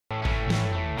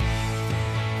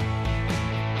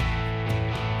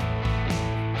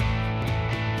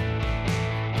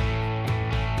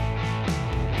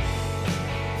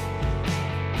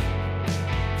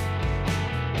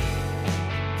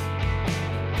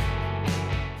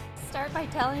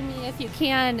telling me, if you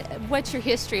can, what's your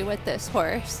history with this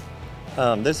horse?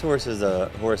 This horse is a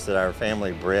horse that our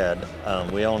family bred.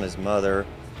 We own his mother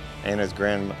and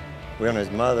we own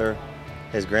his mother,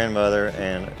 his grandmother,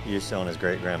 and used to own his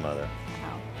great-grandmother.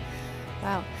 Wow.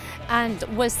 Wow. And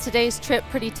was today's trip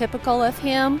pretty typical of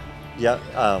him? Yeah,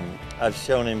 I've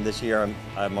shown him this year.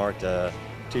 I marked a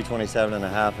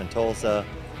 227.5 in Tulsa.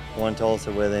 Won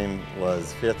Tulsa with him,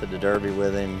 was 5th at the Derby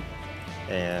with him,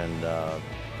 and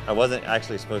I wasn't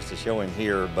actually supposed to show him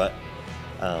here, but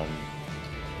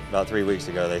about 3 weeks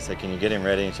ago they said, can you get him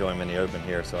ready and show him in the open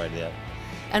here, so I did.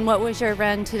 And what was your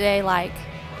run today like?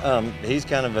 He's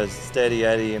kind of a steady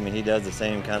Eddie. I mean, he does the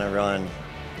same kind of run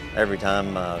every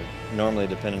time, normally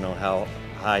depending on how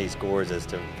high he scores as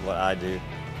to what I do,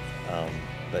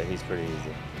 but he's pretty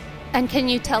easy. And can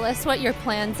you tell us what your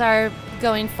plans are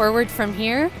going forward from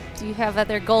here? Do you have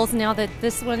other goals now that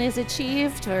this one is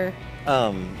achieved, or?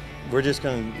 We're just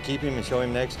going to keep him and show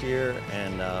him next year,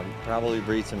 and probably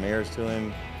breed some mares to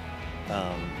him.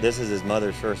 This is his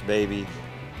mother's first baby,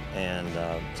 and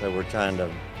so we're trying to,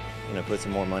 put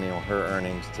some more money on her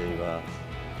earnings to,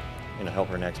 help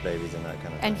her next babies and that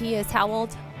kind of thing. And he is how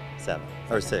old? 7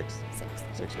 or 6.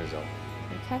 6 years old.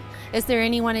 Okay. Is there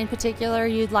anyone in particular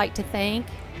you'd like to thank?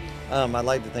 I'd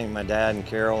like to thank my dad and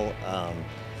Carol.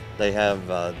 They have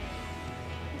a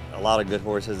lot of good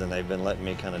horses, and they've been letting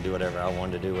me kind of do whatever I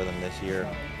wanted to do with them this year,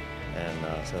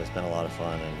 and so it's been a lot of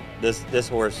fun. And this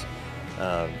horse,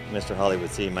 Mr.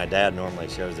 Hollywood C, my dad normally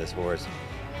shows this horse,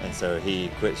 and so he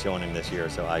quit showing him this year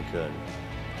so I could.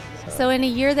 So in a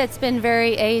year that's been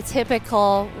very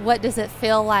atypical, what does it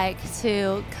feel like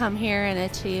to come here and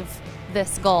achieve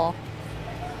this goal?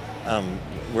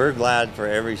 We're glad for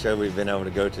every show we've been able to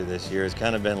go to this year. It's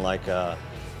kind of been like,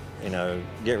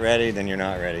 get ready, then you're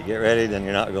not ready. Get ready, then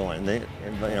you're not going.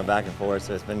 Back and forth.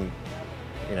 So it's been,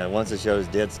 once the shows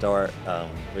did start,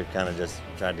 we've kind of just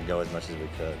tried to go as much as we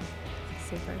could.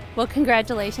 Super. Well,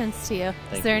 congratulations to you.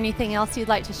 Is there anything else you'd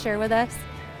like to share with us?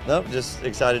 Nope, just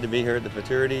excited to be here at the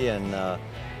Futurity, and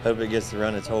hope it gets to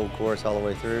run its whole course all the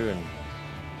way through,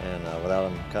 and without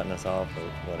them cutting us off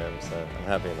or whatever. So I'm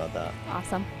happy about that.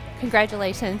 Awesome.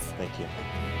 Congratulations. Thank you.